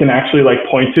that we can actually like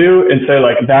point to and say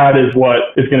like, that is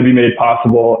what is going to be made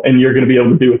possible and you're going to be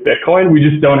able to do with Bitcoin. We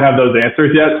just don't have those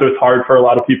answers yet. So it's hard for a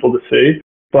lot of people to see.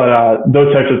 But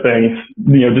those types of things,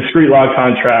 discrete log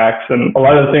contracts and a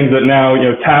lot of the things that now,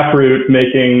 Taproot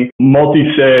making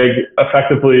multi-sig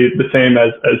effectively the same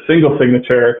as single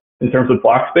signature in terms of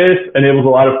block space enables a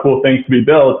lot of cool things to be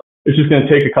built. It's just going to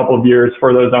take a couple of years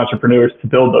for those entrepreneurs to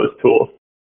build those tools.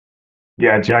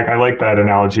 Yeah, Jack, I like that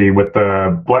analogy with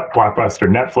the Blockbuster,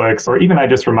 Netflix, or even I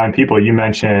just remind people, you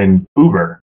mentioned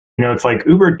Uber. It's like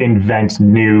Uber invents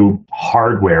new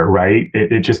hardware, right?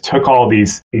 It just took all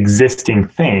these existing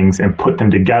things and put them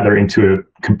together into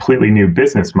a completely new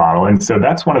business model. And so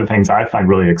that's one of the things I find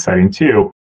really exciting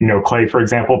too. Clay, for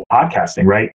example, podcasting,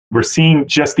 right? We're seeing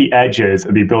just the edges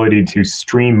of the ability to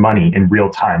stream money in real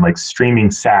time, like streaming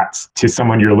sats to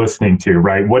someone you're listening to,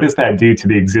 right? What does that do to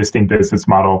the existing business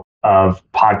model of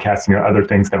podcasting or other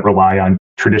things that rely on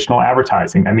traditional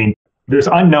advertising? I mean, there's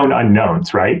unknown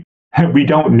unknowns, right? We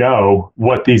don't know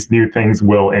what these new things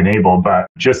will enable, but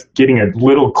just getting a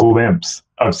little glimpse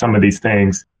of some of these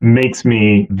things makes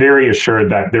me very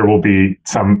assured that there will be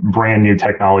some brand new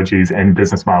technologies and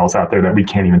business models out there that we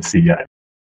can't even see yet.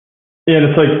 Yeah, and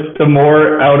it's like the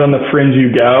more out on the fringe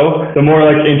you go, the more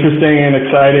like interesting and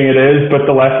exciting it is, but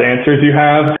the less answers you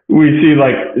have. We see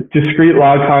like discrete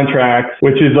log contracts,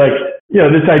 which is like,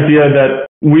 this idea that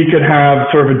we could have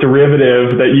sort of a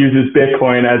derivative that uses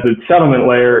Bitcoin as its settlement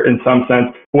layer in some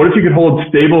sense. What if you could hold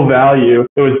stable value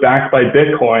that was backed by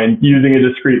Bitcoin using a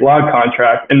discrete log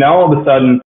contract? And now all of a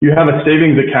sudden you have a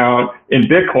savings account in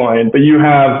Bitcoin, but you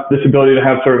have this ability to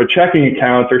have sort of a checking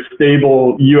account or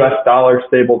stable US dollar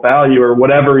stable value or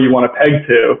whatever you want to peg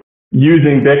to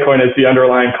using Bitcoin as the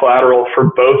underlying collateral for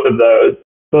both of those.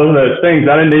 Both of those things,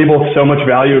 that enables so much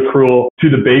value accrual to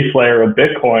the base layer of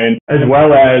Bitcoin, as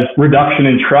well as reduction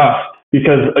in trust,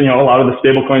 because a lot of the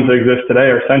stable coins that exist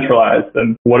today are centralized.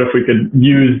 And what if we could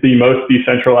use the most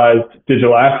decentralized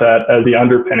digital asset as the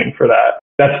underpinning for that?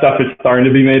 That stuff is starting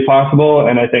to be made possible,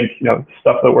 and I think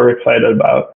stuff that we're excited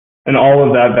about. And all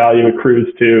of that value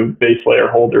accrues to base layer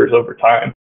holders over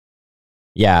time.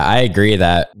 Yeah, I agree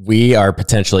that we are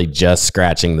potentially just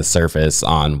scratching the surface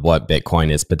on what Bitcoin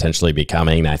is potentially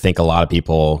becoming. I think a lot of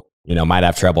people, might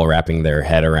have trouble wrapping their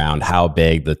head around how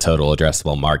big the total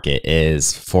addressable market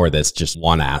is for this just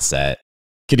one asset.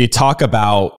 Could you talk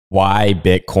about why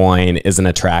Bitcoin is an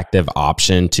attractive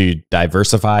option to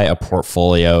diversify a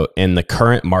portfolio in the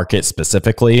current market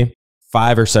specifically?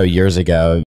 5 or so years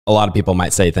ago, a lot of people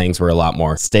might say things were a lot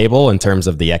more stable in terms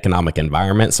of the economic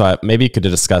environment. So maybe you could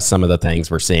discuss some of the things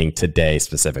we're seeing today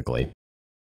specifically.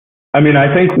 I mean,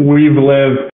 I think we've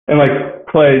lived, and like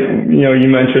Clay, you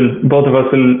mentioned both of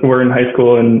us were in high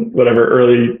school in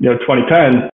early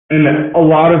 2010s. And a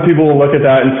lot of people will look at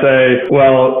that and say,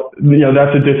 well,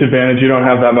 that's a disadvantage. You don't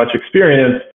have that much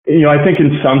experience. I think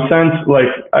in some sense,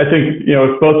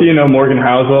 if both of you know Morgan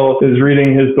Housel is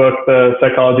reading his book, The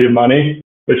Psychology of Money,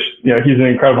 which, he's an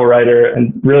incredible writer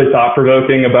and really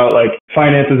thought-provoking about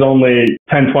finance is only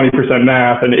 10-20%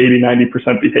 math and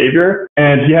 80-90% behavior.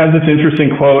 And he has this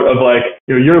interesting quote of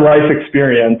your life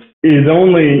experience is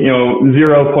only,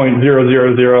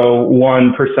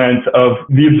 0.0001% of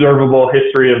the observable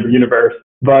history of the universe,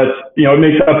 but, it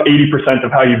makes up 80%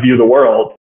 of how you view the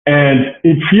world. And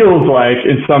it feels like,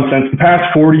 in some sense, the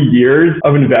past 40 years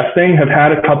of investing have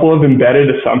had a couple of embedded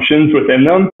assumptions within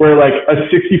them where a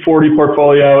 60-40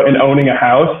 portfolio and owning a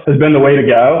house has been the way to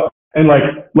go. And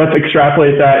let's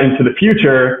extrapolate that into the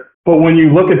future. But when you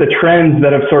look at the trends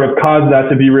that have sort of caused that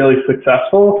to be really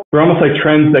successful, they're almost like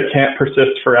trends that can't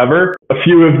persist forever. A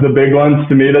few of the big ones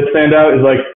to me that stand out is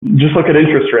just look at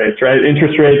interest rates, right?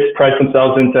 Interest rates price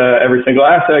themselves into every single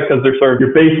asset because they're sort of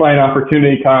your baseline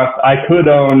opportunity cost. I could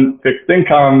own fixed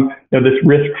income, this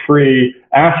risk-free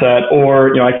asset,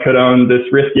 or, I could own this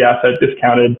risky asset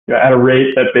discounted at a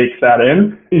rate that bakes that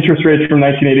in. Interest rates from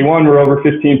 1981 were over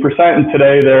 15%, and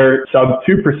today they're sub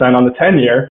 2% on the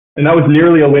 10-year. And that was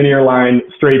nearly a linear line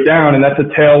straight down. And that's a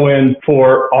tailwind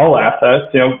for all assets,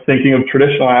 thinking of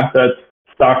traditional assets,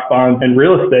 stocks, bonds, and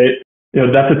real estate.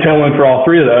 That's a tailwind for all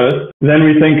three of those. Then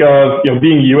we think of,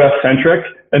 being US centric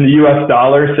and the US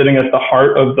dollar sitting at the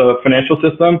heart of the financial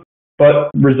system.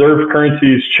 But reserve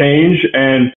currencies change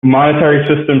and monetary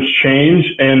systems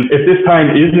change. And if this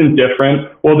time isn't different,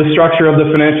 well, the structure of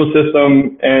the financial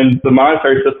system and the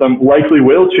monetary system likely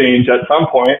will change at some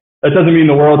point. That doesn't mean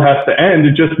the world has to end.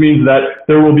 It just means that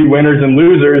there will be winners and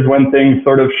losers when things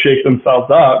sort of shake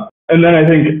themselves up. And then I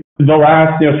think the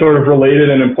last, sort of related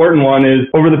and important one is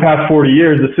over the past 40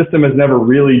 years, the system has never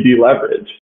really deleveraged.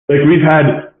 We've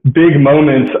had big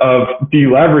moments of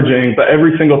deleveraging, but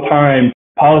every single time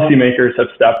policymakers have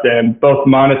stepped in, both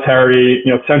monetary,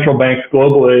 central banks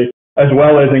globally, as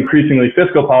well as increasingly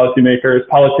fiscal policymakers,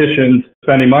 politicians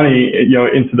spending money,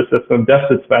 into the system,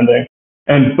 deficit spending.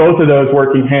 And both of those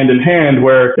working hand in hand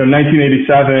where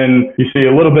 1987, you see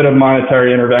a little bit of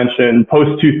monetary intervention,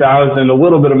 post-2000, a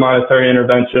little bit of monetary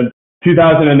intervention.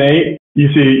 2008, You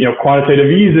see,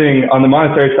 quantitative easing on the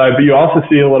monetary side, but you also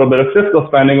see a little bit of fiscal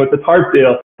spending with the TARP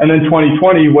deal. And then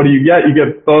 2020, what do you get? You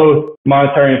get both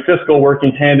monetary and fiscal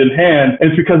working hand in hand.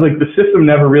 And it's because the system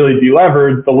never really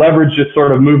delevered. The leverage just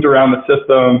sort of moved around the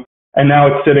system. And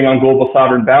now it's sitting on global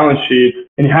sovereign balance sheets.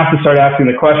 And you have to start asking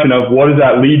the question of what does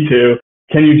that lead to?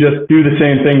 Can you just do the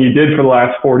same thing you did for the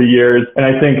last 40 years? And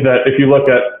I think that if you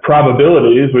look at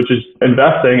probabilities, which is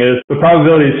investing, is the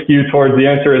probabilities skew towards the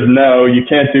answer is no, you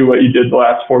can't do what you did the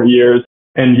last 40 years.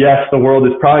 And yes, the world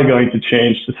is probably going to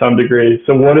change to some degree.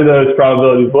 So what do those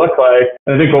probabilities look like?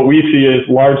 And I think what we see is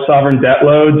large sovereign debt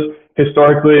loads.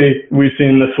 Historically, we've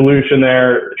seen the solution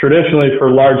there traditionally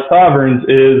for large sovereigns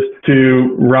is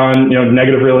to run,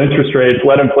 negative real interest rates,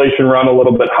 let inflation run a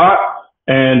little bit hot,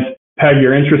 and peg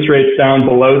your interest rates down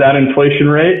below that inflation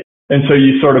rate. And so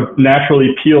you sort of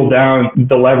naturally peel down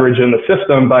the leverage in the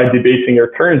system by debasing your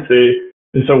currency.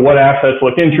 And so what assets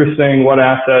look interesting? What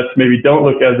assets maybe don't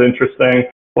look as interesting?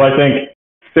 Well, I think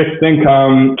fixed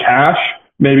income cash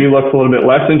maybe looks a little bit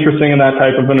less interesting in that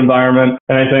type of an environment.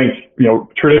 And I think,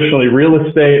 traditionally real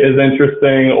estate is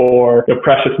interesting, or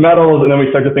precious metals. And then we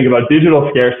start to think about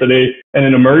digital scarcity and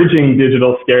an emerging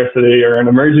digital scarcity or an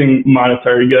emerging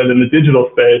monetary good in the digital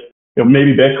space.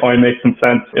 Maybe Bitcoin makes some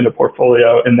sense in a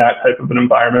portfolio in that type of an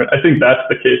environment. I think that's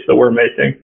the case that we're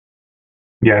making.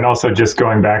 Yeah, and also just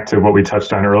going back to what we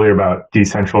touched on earlier about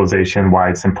decentralization, why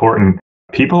it's important.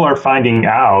 People are finding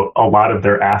out a lot of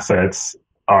their assets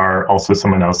are also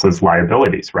someone else's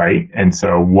liabilities, right? And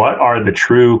so what are the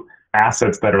true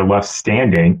assets that are left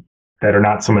standing that are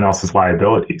not someone else's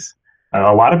liabilities?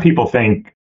 A lot of people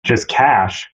think just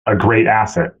cash a great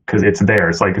asset because it's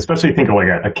theirs. Especially think of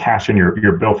a cash in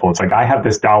your billfold. It's I have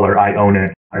this dollar, I own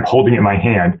it, I'm holding it in my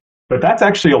hand. But that's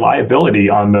actually a liability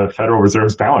on the Federal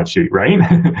Reserve's balance sheet, right?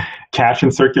 Cash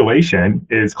in circulation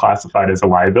is classified as a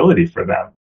liability for them.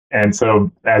 And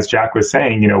so, as Jack was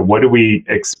saying, what do we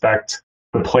expect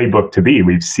the playbook to be?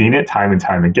 We've seen it time and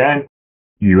time again.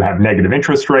 You have negative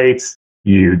interest rates,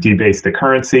 you debase the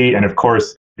currency, and of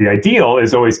course, the ideal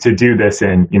is always to do this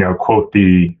in, quote,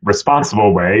 the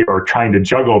responsible way, or trying to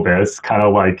juggle this, kind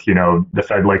of the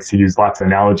Fed likes to use lots of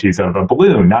analogies of a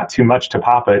balloon, not too much to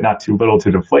pop it, not too little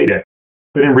to deflate it.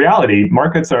 But in reality,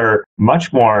 markets are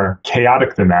much more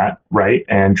chaotic than that, right?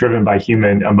 And driven by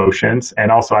human emotions. And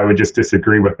also, I would just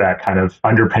disagree with that kind of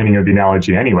underpinning of the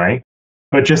analogy anyway.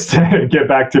 But just to get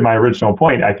back to my original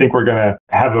point, I think we're going to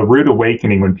have a rude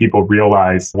awakening when people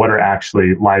realize what are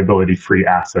actually liability-free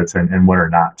assets and what are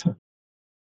not.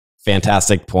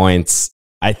 Fantastic points.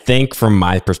 I think from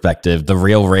my perspective, the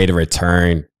real rate of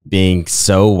return being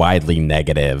so widely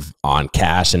negative on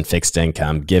cash and fixed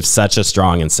income gives such a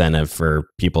strong incentive for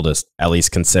people to at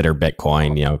least consider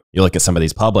Bitcoin. You look at some of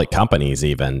these public companies,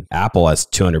 even Apple has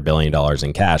 $200 billion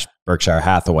in cash, Berkshire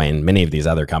Hathaway, and many of these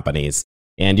other companies.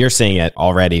 And you're seeing it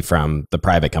already from the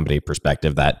private company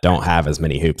perspective that don't have as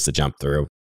many hoops to jump through.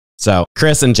 So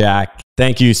Chris and Jack,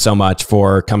 thank you so much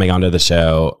for coming onto the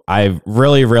show. I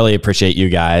really, really appreciate you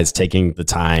guys taking the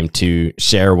time to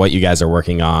share what you guys are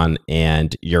working on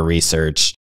and your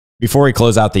research. Before we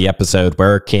close out the episode,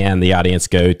 where can the audience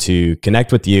go to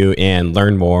connect with you and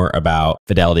learn more about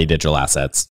Fidelity Digital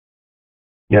Assets?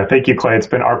 Yeah, thank you, Clay. It's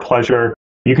been our pleasure.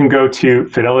 You can go to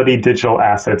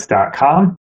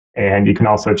fidelitydigitalassets.com. And you can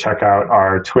also check out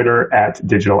our Twitter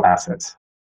 @digitalassets.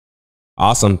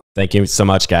 Awesome. Thank you so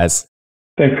much, guys.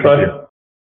 Thanks, Clay.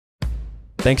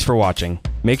 Thanks for watching.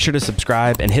 Make sure to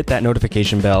subscribe and hit that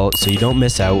notification bell so you don't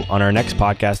miss out on our next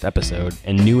podcast episode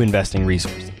and new investing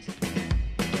resources.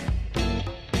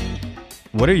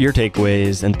 What are your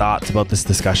takeaways and thoughts about this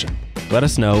discussion? Let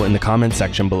us know in the comments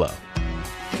section below.